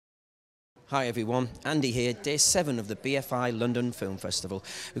Hi everyone, Andy here, day 7 of the BFI London Film Festival.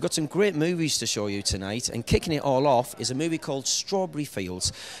 We've got some great movies to show you tonight, and kicking it all off is a movie called Strawberry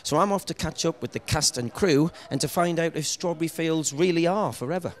Fields. So I'm off to catch up with the cast and crew and to find out if Strawberry Fields really are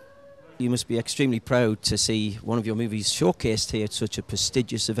forever. You must be extremely proud to see one of your movies showcased here at such a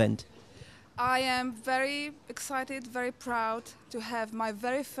prestigious event. I am very excited, very proud to have my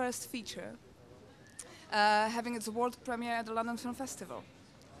very first feature having its world premiere at the London Film Festival.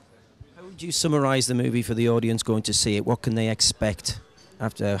 How would you summarise the movie for the audience going to see it? What can they expect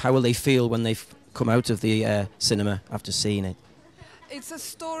after? How will they feel when they come out of the cinema after seeing it? It's a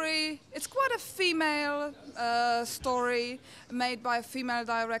story, it's quite a female story made by a female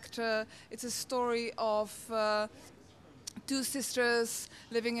director. It's a story of two sisters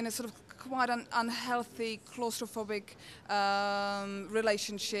living in a sort of quite an unhealthy, claustrophobic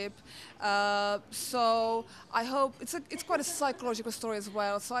relationship. So I hope it's quite a psychological story as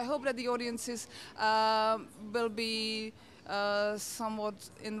well. So I hope that the audiences will be somewhat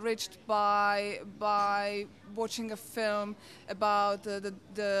enriched by watching a film about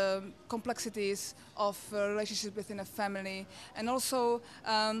the complexities of relationships within a family, and also.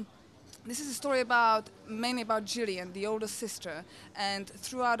 This is a story mainly about Gillian, the older sister, and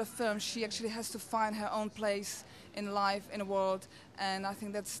throughout the film she actually has to find her own place in life, in the world, and I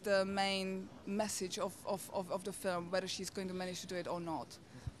think that's the main message of the film, whether she's going to manage to do it or not.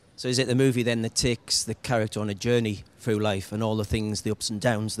 So is it the movie then that takes the character on a journey through life and all the things, the ups and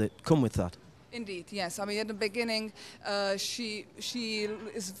downs that come with that? Indeed, yes. I mean, at the beginning, she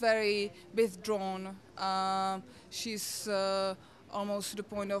is very withdrawn. She's almost to the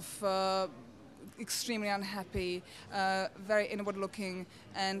point of extremely unhappy, very inward-looking,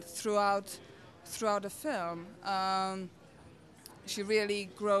 and throughout the film, she really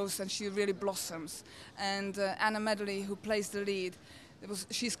grows and she really blossoms. And Anna Medley, who plays the lead,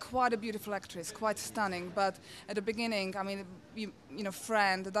 she's quite a beautiful actress, quite stunning. But at the beginning, I mean, you know,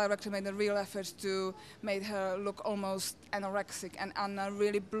 Fran, the director, made a real effort to make her look almost anorexic, and Anna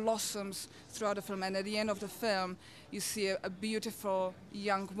really blossoms throughout the film. And at the end of the film, you see a beautiful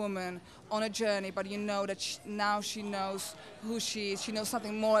young woman on a journey, but you know that now she knows who she is. She knows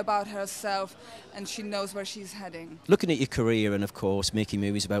something more about herself, and she knows where she's heading. Looking at your career and, of course, making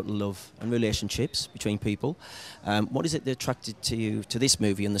movies about love and relationships between people, what is it that attracted to you to this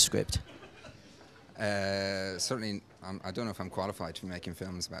movie and the script? Certainly, I don't know if I'm qualified to be making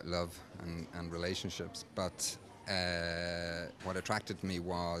films about love and relationships, but what attracted me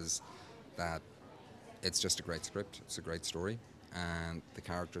was that it's just a great script, it's a great story, and the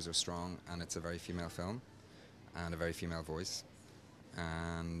characters are strong, and it's a very female film, and a very female voice,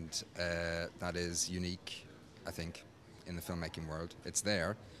 and that is unique, I think, in the filmmaking world. It's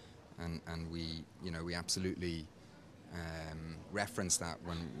there, and we absolutely reference that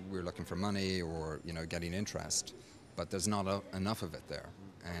when we're looking for money or getting interest, but there's not enough of it there,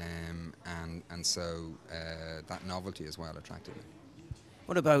 and so that novelty as well attracted me.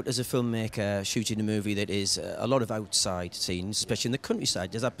 What about as a filmmaker shooting a movie that is a lot of outside scenes, especially in the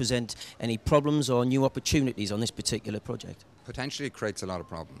countryside? Does that present any problems or new opportunities on this particular project? Potentially it creates a lot of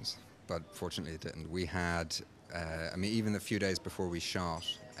problems, but fortunately it didn't. We had, I mean, even a few days before we shot,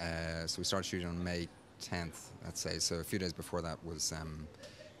 so we started shooting on May 10th, let's say, so a few days before that was,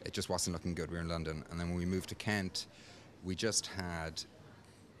 it just wasn't looking good. We were in London, and then when we moved to Kent, we just had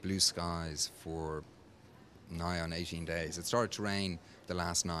blue skies for nigh on 18 days. It started to rain the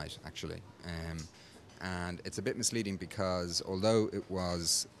last night, actually, and it's a bit misleading because although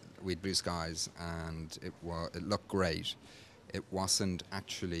we had blue skies and it looked great, it wasn't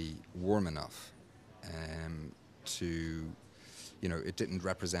actually warm enough to, it didn't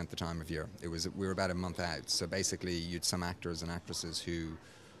represent the time of year. We were about a month out, so basically you'd some actors and actresses who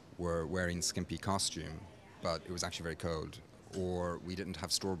were wearing skimpy costume, but it was actually very cold, or we didn't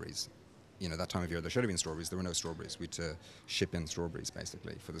have strawberries. That time of year there should have been strawberries, there were no strawberries. We had to ship in strawberries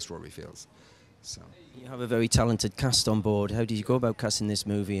basically for the strawberry fields. So you have a very talented cast on board. How did you go about casting this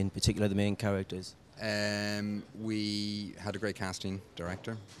movie, in particular the main characters? We had a great casting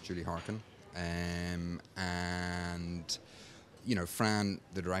director, Julie Harkin, and Fran,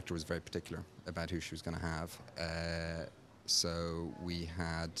 the director, was very particular about who she was going to have. So we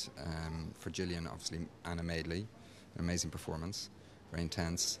had, for Gillian, obviously, Anna Medley, an amazing performance, very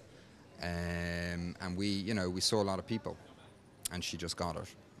intense. And we saw a lot of people, and she just got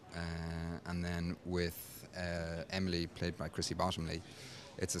it. And then with Emily, played by Christine Bottomley,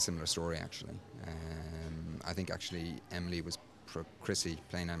 it's a similar story, actually. I think, actually, Chrissy,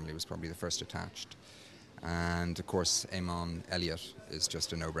 playing Emily, was probably the first attached. And, of course, Eamon Elliott is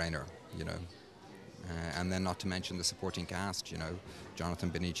just a no-brainer, And then not to mention the supporting cast, you know,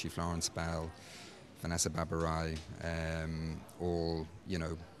 Jonathan Benici, Florence Bell, Vanessa Barbarai, all, you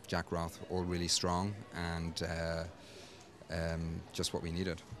know, Jack Roth, all really strong, and just what we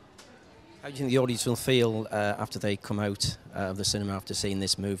needed. How do you think the audience will feel after they come out of the cinema after seeing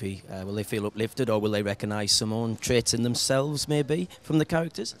this movie? Will they feel uplifted, or will they recognise some own traits in themselves, maybe, from the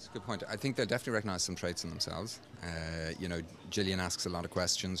characters? That's a good point. I think they'll definitely recognise some traits in themselves. You know, Gillian asks a lot of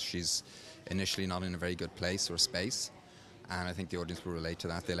questions. She's initially not in a very good place or space, and I think the audience will relate to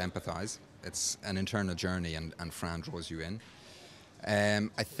that. They'll empathise. It's an internal journey, and Fran draws you in.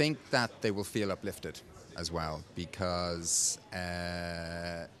 I think that they will feel uplifted as well, because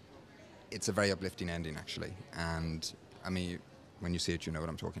it's a very uplifting ending, actually. And I mean, when you see it, you know what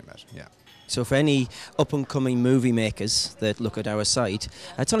I'm talking about. Yeah. So for any up-and-coming movie makers that look at our site,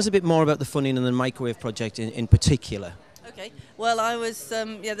 tell us a bit more about the funding and the Microwave project in particular. Okay. Well, I was,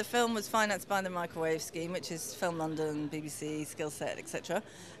 the film was financed by the Microwave scheme, which is Film London, BBC, Skillset, etc.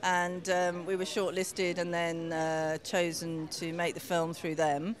 And we were shortlisted and then chosen to make the film through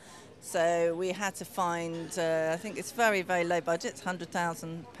them. So we had to find, I think it's very, very low budget, it's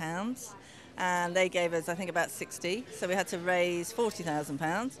 £100,000. And they gave us, I think, about 60. So we had to raise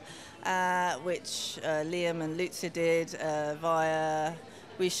 £40,000, which Liam and Lucie did via...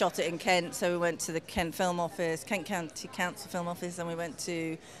 We shot it in Kent, so we went to the Kent Film Office, Kent County Council Film Office, and we went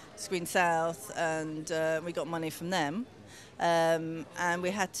to Screen South, and we got money from them. And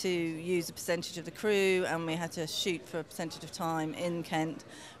we had to use a percentage of the crew, and we had to shoot for a percentage of time in Kent.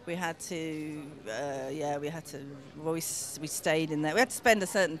 We had to, we stayed in there. We had to spend a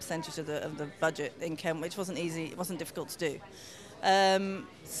certain percentage of the budget in Kent, which wasn't easy, it wasn't difficult to do.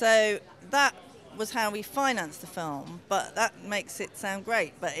 So that was how we financed the film, but that makes it sound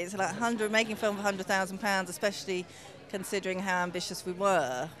great. But it's like making a film for £100,000, especially considering how ambitious we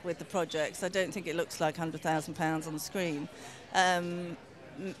were with the projects. I don't think it looks like £100,000 on the screen.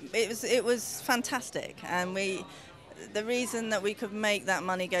 It was fantastic, and the reason that we could make that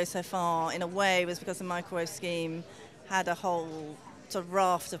money go so far, in a way, was because the Microwave scheme had a whole sort of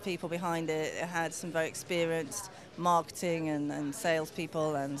raft of people behind it. It had some very experienced marketing and sales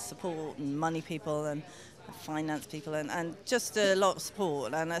people and support and money people and finance people and just a lot of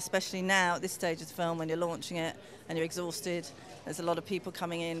support. And especially now at this stage of the film, when you're launching it and you're exhausted, there's a lot of people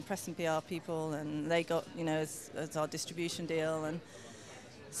coming in, press and PR people, and they got, you know, as our distribution deal. And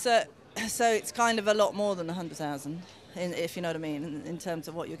so it's kind of a lot more than 100,000, if you know what I mean, in terms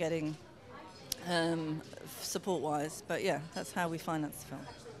of what you're getting support-wise. But yeah, that's how we financed the film.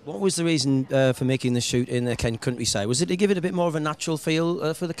 What was the reason for making the shoot in the Kent countryside? Was it to give it a bit more of a natural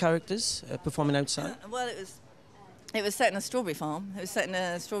feel for the characters performing outside? Well, it was set in a strawberry farm. It was set in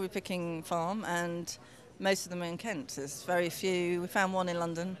a strawberry picking farm, and most of them are in Kent. There's very few. We found one in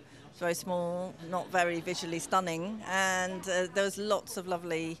London. It's very small, not very visually stunning, and there was lots of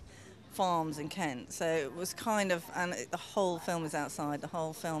lovely farms in Kent. So it was kind of, and the whole film is outside. The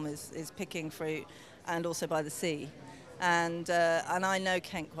whole film is picking fruit, and also by the sea. And I know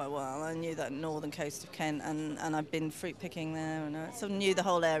Kent quite well. I knew that northern coast of Kent, and I've been fruit picking there, and I sort of knew the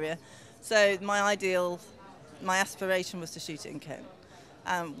whole area. So my aspiration was to shoot it in Kent.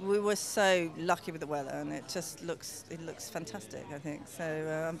 We were so lucky with the weather, and it looks fantastic, I think. So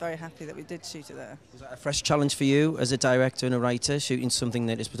I'm very happy that we did shoot it there. Was that a fresh challenge for you as a director and a writer, shooting something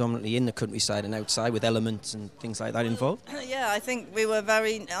that is predominantly in the countryside and outside with elements and things like that involved? Yeah, I think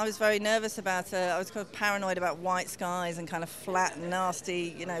I was very nervous about I was kind of paranoid about white skies and kind of flat,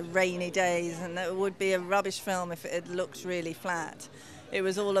 nasty, you know, rainy days, and it would be a rubbish film if it had looked really flat. It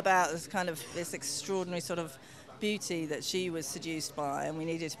was all about this extraordinary sort of beauty that she was seduced by, and we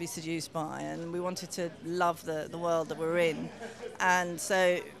needed to be seduced by, and we wanted to love the world that we're in. And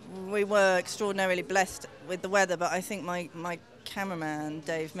so we were extraordinarily blessed with the weather, but I think my cameraman,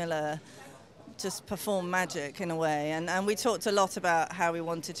 Dave Miller, just performed magic in a way. And we talked a lot about how we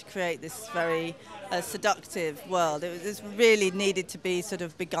wanted to create this very seductive world. It really needed to be sort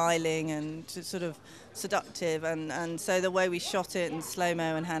of beguiling and sort of seductive, and so the way we shot it in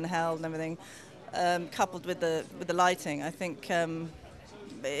slow-mo and handheld and everything, coupled with the lighting, I think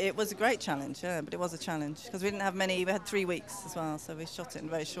it was a great challenge. Yeah, but it was a challenge because we didn't have many. We had 3 weeks as well, so we shot it in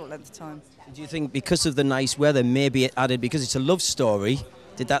a very short length of time. Do you think because of the nice weather, maybe it added, because it's a love story,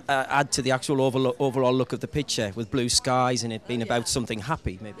 Did that add to the actual overall look of the picture, with blue skies and it being about something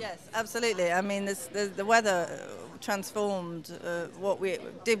happy, maybe? Yes, absolutely. I mean, the weather transformed what we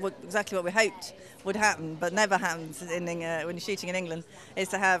did, exactly what we hoped would happen, but never happens when you're shooting in England, is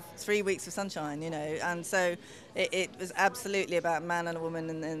to have 3 weeks of sunshine, you know. And so it was absolutely about man and a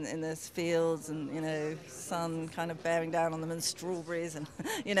woman in the fields, and, you know, sun kind of bearing down on them, and strawberries and,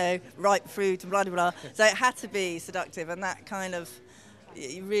 you know, ripe fruit and blah, blah, blah. So it had to be seductive, and that kind of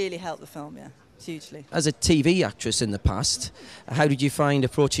really helped the film, yeah. Hugely. As a TV actress in the past, how did you find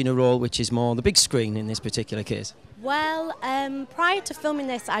approaching a role which is more the big screen in this particular case? Well, prior to filming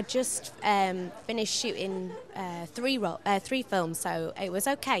this, I just finished shooting 3 films, so it was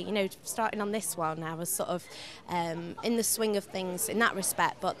okay. You know, starting on this one, I was sort of in the swing of things in that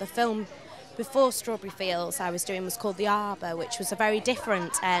respect. But the film before Strawberry Fields I was doing was called The Arbour, which was a very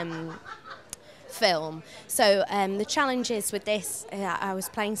different film. So the challenges with this, I was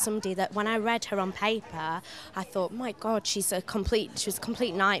playing somebody that when I read her on paper, I thought, my God, she was a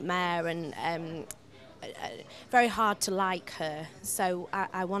complete nightmare, and very hard to like her. So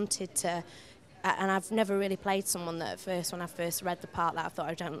I wanted to, and I've never really played someone that at first, when I first read the part, that I thought,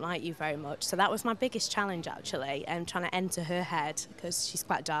 I don't like you very much. So that was my biggest challenge, actually, trying to enter her head, because she's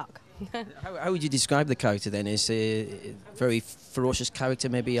quite dark. How would you describe the character then? Is a very ferocious character,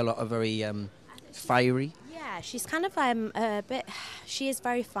 maybe a lot of very fiery? Yeah, she's kind of she is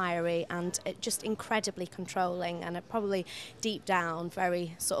very fiery and just incredibly controlling, and probably deep down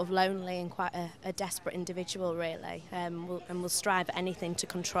very sort of lonely and quite a desperate individual, really, and will strive at anything to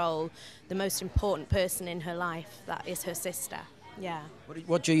control the most important person in her life, that is her sister. Yeah.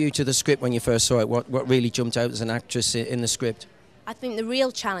 What drew you to the script when you first saw it? What really jumped out as an actress in the script? I think the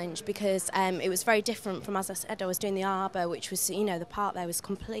real challenge, because it was very different from, as I said, I was doing The Arbour, which was, you know, the part there was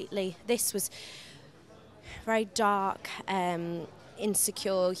completely, this was very dark,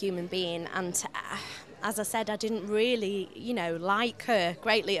 insecure human being, and as I said, I didn't really, you know, like her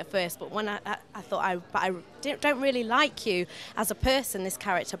greatly at first, but when I thought, I don't really like you as a person, this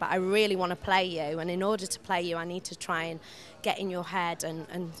character, but I really want to play you, and in order to play you I need to try and get in your head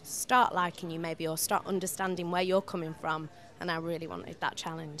and start liking you, maybe, or start understanding where you're coming from. And I really wanted that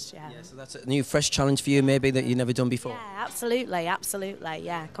challenge, yeah. Yeah, so that's a new, fresh challenge for you, maybe, that you've never done before? Yeah, absolutely,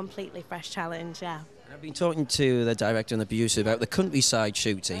 yeah, completely fresh challenge, yeah. I've been talking to the director and the producer about the countryside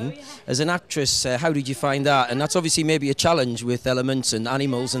shooting. Oh, yeah. As an actress, how did you find that? And that's obviously maybe a challenge with elements and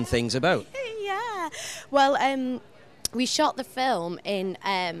animals and things about. Yeah, well, we shot the film in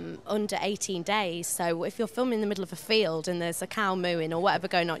under 18 days, so if you're filming in the middle of a field and there's a cow mooing or whatever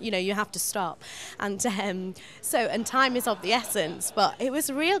going on, you know, you have to stop. And and time is of the essence, but it was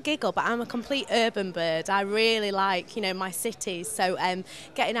a real giggle, but I'm a complete urban bird. I really like, you know, my cities, so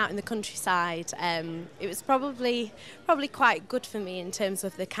getting out in the countryside, it was probably quite good for me in terms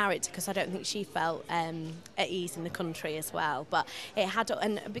of the character, because I don't think she felt at ease in the country as well. But it had,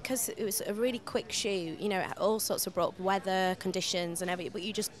 and because it was a really quick shoot, you know, all sorts of brought up weather conditions and everything, but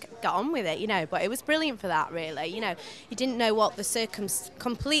you just got on with it, you know. But it was brilliant for that, really. You know, you didn't know what the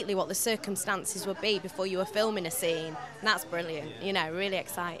circumstances would be before you were filming a scene, and that's brilliant. You know, really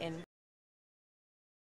exciting.